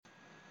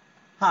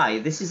Hi,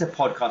 this is a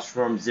podcast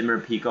from Zimmer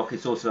and Peacock.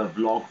 It's also a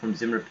vlog from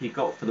Zimmer and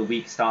Peacock for the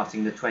week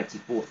starting the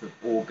 24th of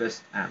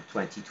August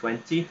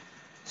 2020.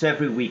 So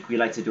every week we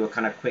like to do a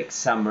kind of quick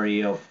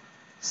summary of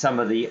some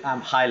of the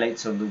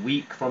highlights of the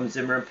week from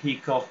Zimmer and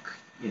Peacock.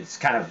 It's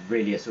kind of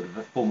really a sort of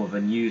a form of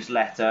a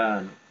newsletter,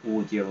 an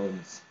audio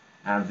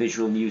and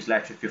visual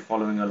newsletter if you're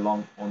following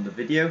along on the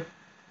video.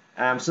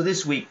 So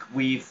this week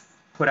we've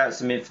put out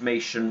some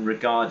information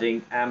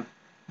regarding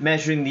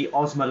measuring the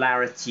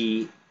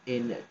osmolarity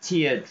in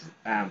tear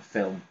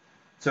film.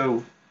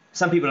 So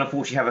some people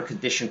unfortunately have a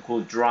condition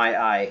called dry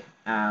eye.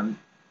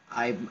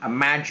 I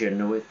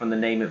imagine from the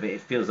name of it,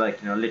 it feels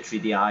like literally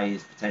the eye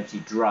is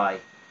potentially dry.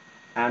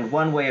 And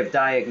one way of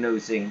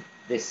diagnosing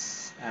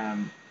this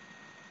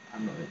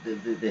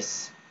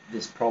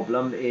this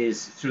problem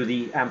is through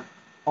the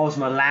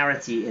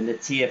osmolarity in the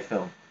tear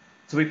film.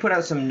 So we put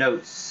out some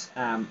notes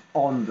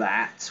on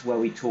that where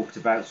we talked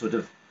about sort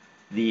of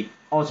the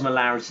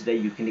osmolarity that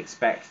you can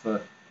expect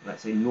for,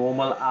 let's say,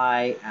 normal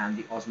eye, and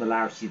the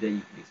osmolarity that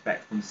you can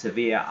expect from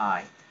severe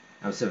eye,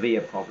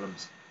 severe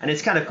problems. And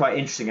it's kind of quite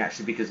interesting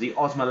actually, because the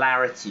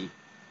osmolarity,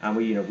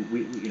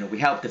 we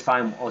help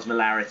define what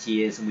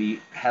osmolarity is, and we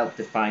help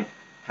define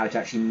how to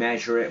actually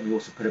measure it. We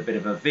also put a bit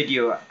of a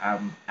video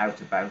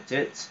out about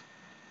it.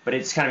 But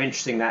it's kind of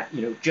interesting that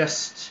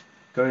just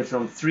going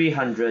from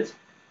 300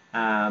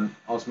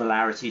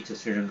 osmolarity to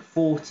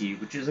 340,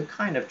 which is a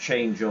kind of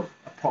change of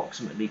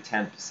approximately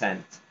 10%,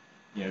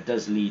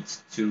 does lead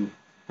to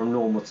from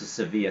normal to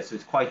severe. So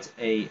it's quite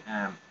a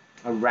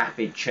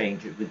rapid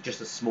change with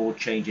just a small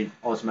change in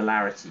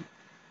osmolarity.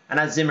 And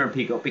at Zimmer and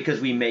Peacock, because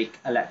we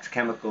make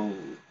electrochemical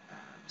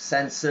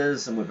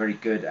sensors and we're very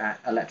good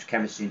at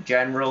electrochemistry in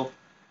general,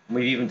 and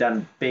we've even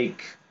done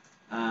big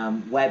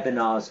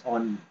webinars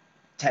on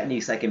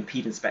techniques like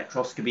impedance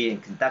spectroscopy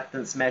and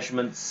conductance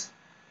measurements,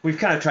 we've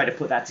kind of tried to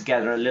put that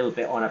together a little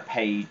bit on a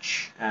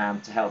page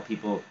to help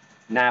people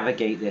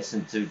navigate this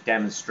and to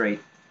demonstrate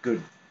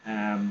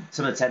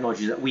some of the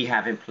technologies that we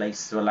have in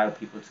place to allow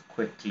people to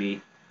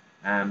quickly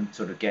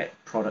sort of get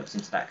products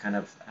into that kind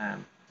of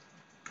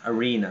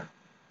arena.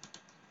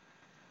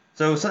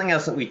 So something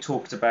else that we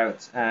talked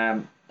about,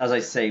 as I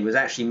say, was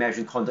actually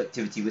measuring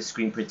conductivity with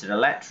screen printed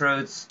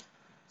electrodes.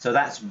 So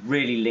that's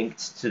really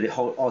linked to the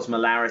whole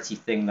osmolarity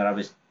thing that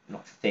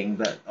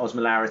but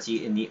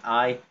osmolarity in the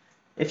eye.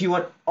 If you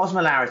want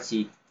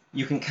osmolarity,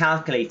 you can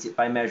calculate it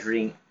by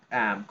measuring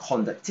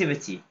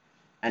conductivity.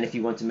 And if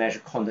you want to measure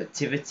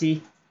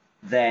conductivity,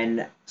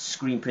 then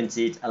screen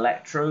printed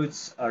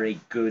electrodes are a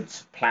good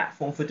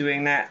platform for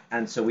doing that.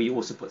 And so we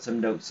also put some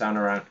notes down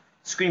around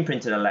screen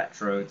printed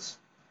electrodes,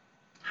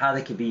 how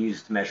they can be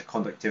used to measure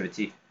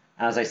conductivity.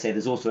 And as I say,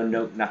 there's also a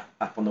note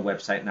up on the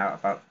website now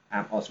about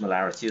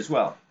osmolarity as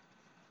well.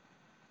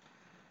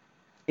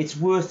 It's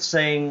worth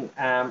saying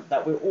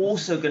that we're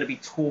also going to be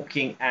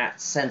talking at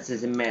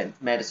Sensors in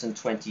Medicine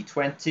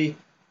 2020.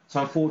 So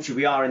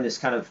unfortunately,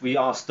 we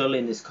are still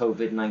in this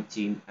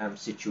COVID-19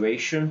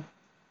 situation,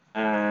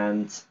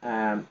 and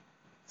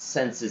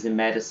Sensors in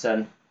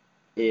Medicine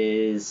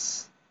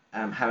is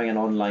having an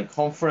online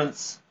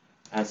conference,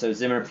 and so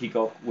Zimmer and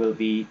Peacock will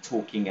be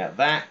talking at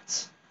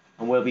that,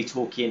 and we'll be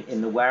talking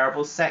in the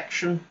wearables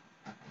section.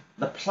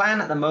 The plan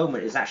at the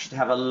moment is actually to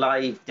have a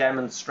live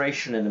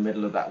demonstration in the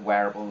middle of that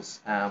wearables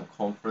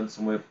conference,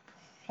 and we'll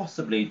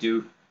possibly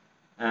do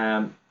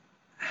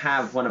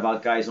have one of our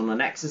guys on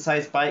an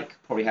exercise bike,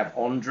 probably have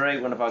Andre,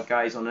 one of our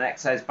guys on an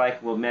exercise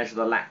bike, will measure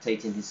the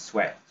lactate in his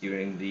sweat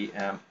during the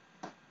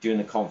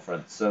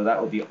conference. So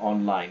that will be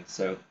online.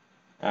 So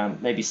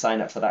maybe sign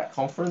up for that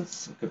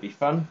conference. It could be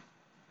fun.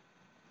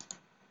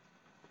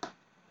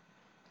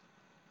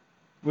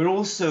 We're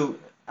also,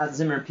 at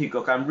Zimmer and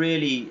Peacock, I'm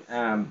really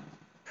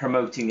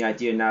promoting the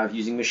idea now of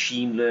using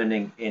machine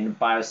learning in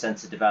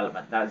biosensor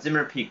development. Now at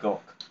Zimmer and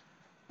Peacock,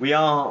 we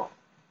are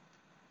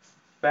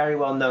very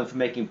well known for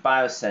making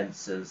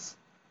biosensors,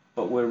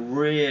 but we're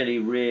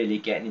really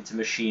getting into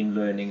machine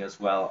learning as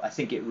well. I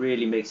think it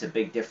really makes a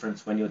big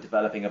difference when you're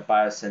developing a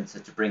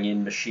biosensor to bring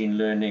in machine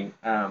learning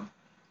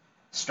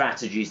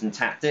strategies and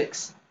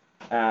tactics.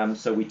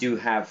 So we do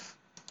have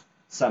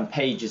some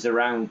pages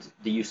around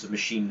the use of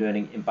machine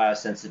learning in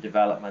biosensor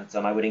development,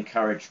 and I would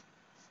encourage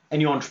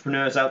any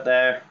entrepreneurs out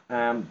there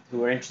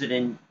who are interested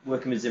in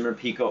working with Zimmer and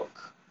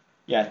Peacock,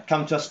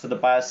 come to us for the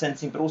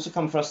biosensing, but also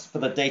come for us for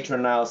the data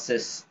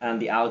analysis and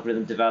the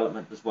algorithm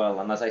development as well.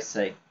 And as I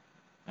say,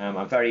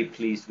 I'm very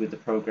pleased with the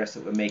progress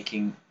that we're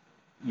making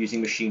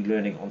using machine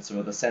learning on some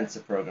of the sensor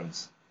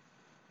programs.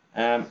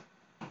 Now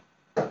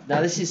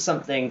this is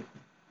something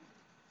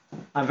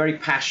I'm very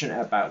passionate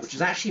about, which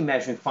is actually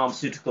measuring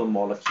pharmaceutical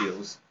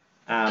molecules,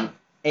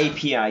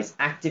 APIs,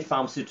 active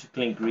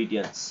pharmaceutical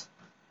ingredients.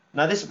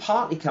 Now this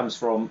partly comes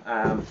from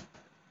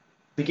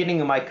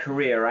beginning of my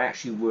career. I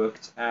actually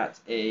worked at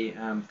a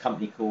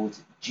company called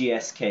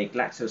GSK,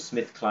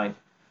 GlaxoSmithKline,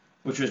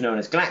 which was known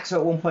as Glaxo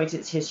at one point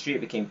in its history.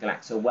 It became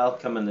Glaxo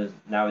Wellcome, and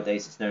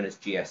nowadays it's known as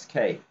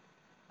GSK.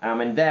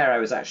 And there I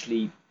was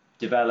actually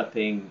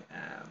developing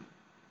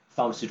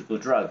pharmaceutical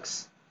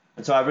drugs.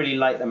 And so I really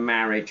like the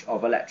marriage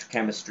of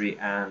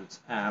electrochemistry and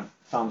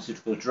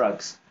pharmaceutical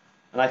drugs.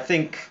 And I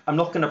think, I'm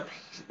not going to,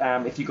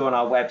 if you go on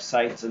our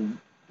website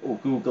or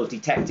Google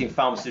detecting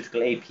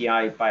pharmaceutical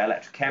API by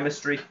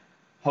electrochemistry,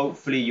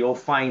 hopefully you'll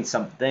find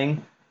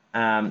something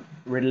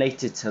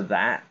related to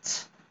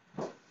that.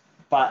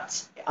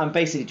 But I'm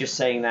basically just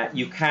saying that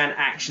you can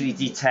actually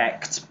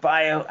detect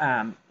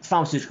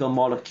pharmaceutical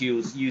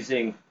molecules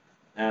using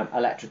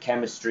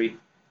electrochemistry.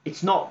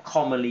 It's not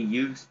commonly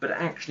used, but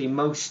actually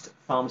most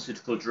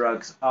pharmaceutical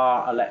drugs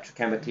are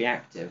electrochemically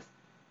active.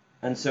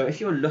 And so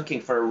if you're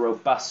looking for a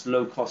robust,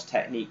 low-cost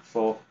technique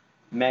for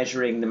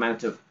measuring the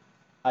amount of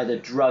either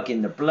drug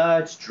in the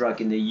blood,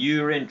 drug in the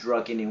urine,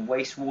 drug in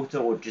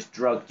wastewater, or just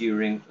drug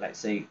during, let's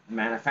say,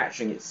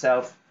 manufacturing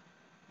itself,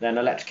 then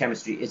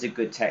electrochemistry is a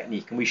good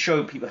technique. And we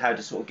show people how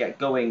to sort of get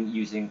going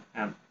using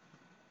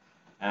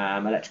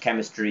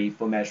electrochemistry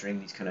for measuring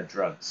these kind of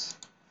drugs.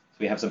 So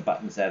we have some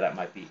buttons there that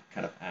might be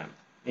kind of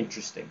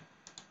interesting.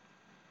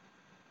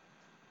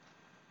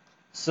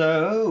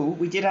 So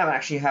we did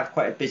actually have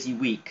quite a busy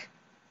week.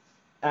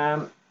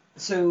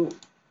 CBD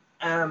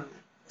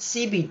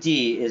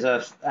is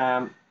a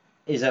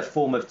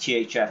form of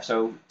THF.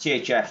 So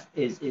THF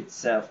is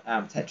itself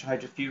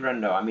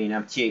tetrahydrofuran. No, I mean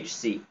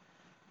THC.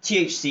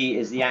 THC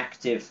is the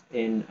active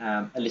in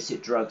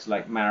illicit drugs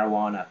like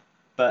marijuana,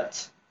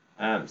 but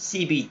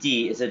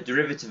CBD is a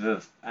derivative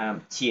of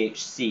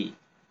THC,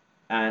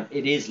 and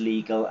it is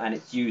legal and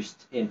it's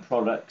used in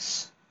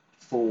products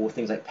for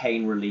things like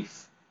pain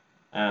relief.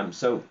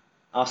 So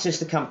our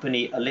sister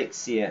company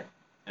Elixir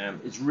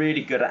is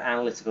really good at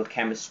analytical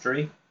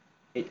chemistry.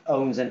 It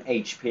owns an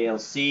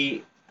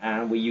HPLC,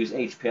 and we use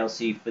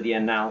HPLC for the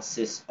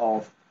analysis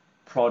of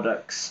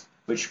products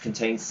which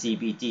contain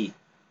CBD.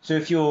 So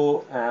if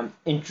you're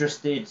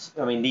interested,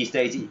 I mean, these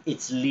days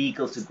it's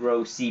legal to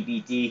grow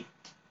CBD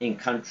in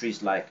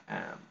countries like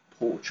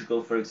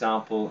Portugal, for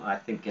example, I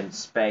think in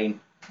Spain.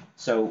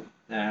 So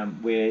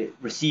we're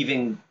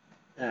receiving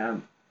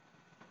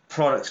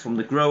products from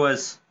the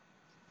growers,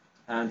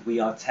 and we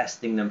are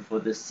testing them for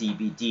the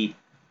CBD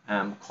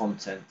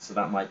content. So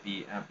that might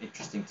be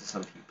interesting to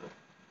some people.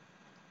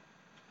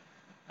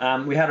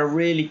 We have a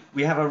really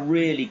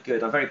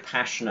good, I'm very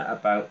passionate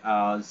about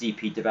our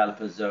ZP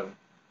Developer Zone.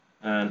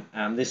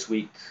 And this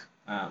week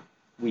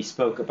we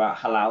spoke about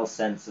halal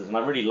sensors, and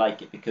I really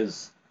like it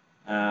because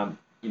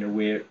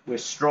we're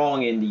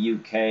strong in the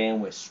UK,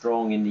 and we're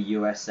strong in the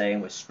USA,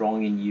 and we're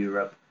strong in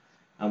Europe,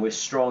 and we're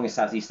strong in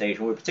Southeast Asia,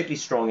 and we're particularly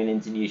strong in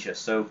Indonesia.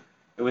 So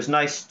it was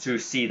nice to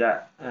see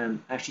that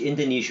actually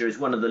Indonesia is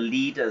one of the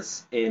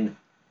leaders in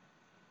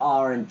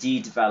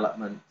R&D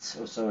development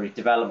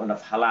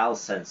of halal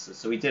sensors.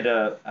 So we did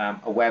a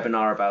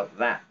webinar about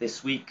that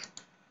this week,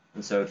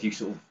 and so if you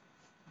sort of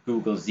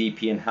Google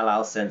ZP and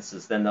halal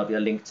sensors, then there'll be a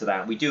link to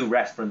that. We do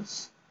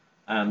reference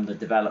the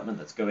development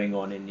that's going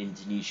on in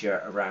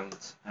Indonesia around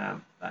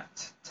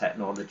that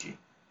technology.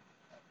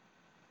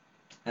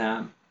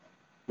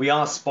 We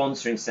are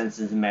sponsoring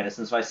Sensors in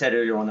Medicine. So I said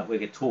earlier on that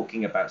we're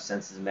talking about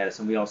Sensors in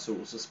Medicine. We are also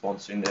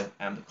sponsoring the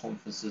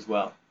conference as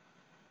well.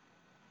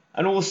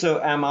 And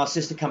also our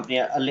sister company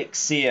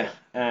Elixir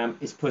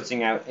is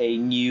putting out a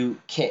new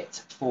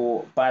kit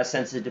for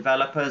biosensor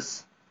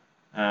developers.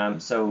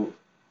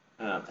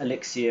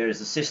 Elixir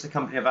is a sister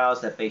company of ours.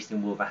 They're based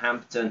in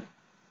Wolverhampton.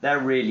 They're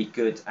really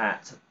good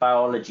at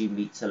biology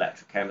meets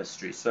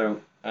electrochemistry.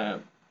 So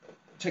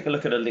take a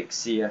look at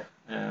Elixir,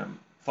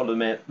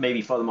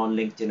 maybe follow them on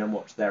LinkedIn and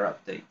watch their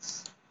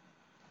updates.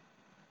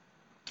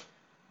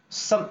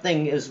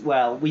 Something as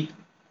well, we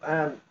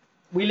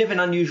live in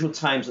unusual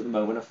times at the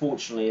moment.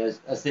 Unfortunately,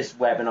 as this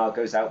webinar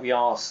goes out, we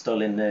are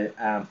still in the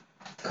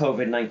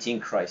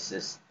COVID-19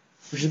 crisis,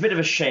 which is a bit of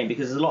a shame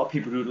because there's a lot of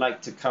people who'd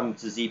like to come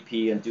to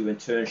ZP and do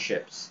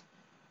internships,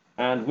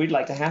 and we'd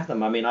like to have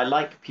them. I mean, we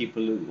like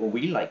people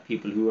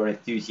who are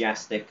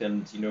enthusiastic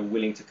and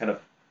willing to kind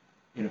of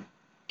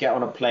get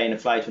on a plane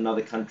and fly to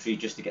another country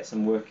just to get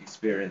some work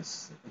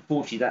experience.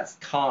 Unfortunately, that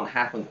can't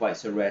happen quite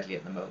so readily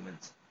at the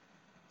moment.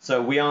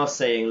 So we are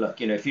saying,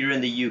 look, if you're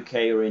in the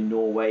UK or in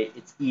Norway,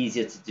 it's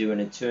easier to do an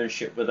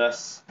internship with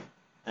us.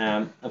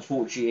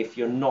 Unfortunately, if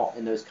you're not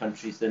in those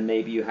countries, then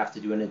maybe you have to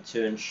do an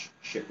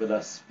internship with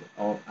us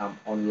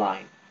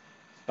online.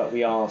 But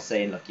we are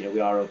saying, look, we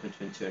are open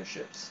to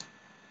internships.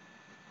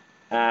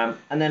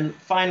 And then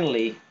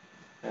finally,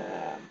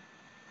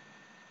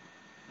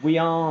 we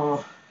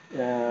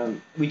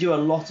do a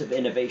lot of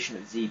innovation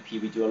at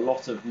ZP. We do a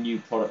lot of new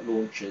product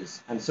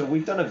launches. And so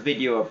we've done a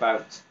video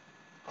about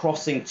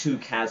crossing two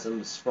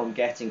chasms from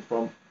getting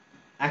from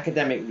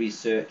academic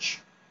research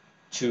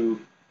to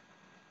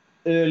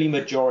early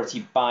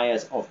majority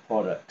buyers of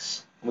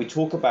products. And we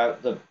talk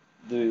about the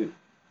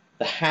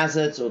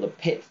hazards or the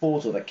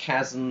pitfalls or the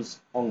chasms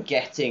on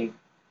getting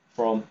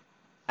from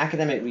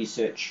academic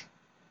research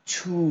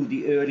to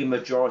the early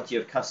majority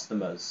of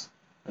customers.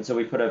 And so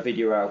we put a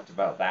video out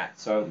about that.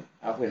 So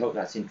we hope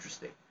that's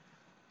interesting.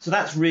 So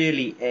that's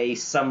really a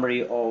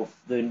summary of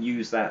the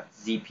news that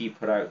ZP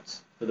put out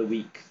for the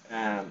week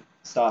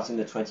starting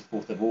the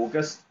 24th of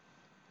August.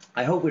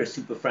 I hope we're a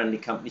super friendly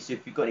company, so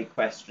if you've got any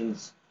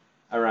questions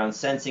around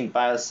sensing,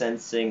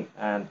 biosensing,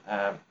 and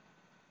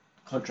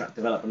contract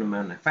development and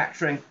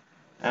manufacturing,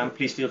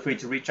 please feel free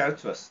to reach out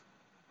to us.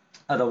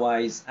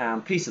 Otherwise,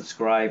 please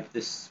subscribe.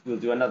 We'll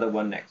do another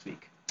one next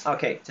week.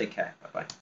 Okay, take care. Bye-bye.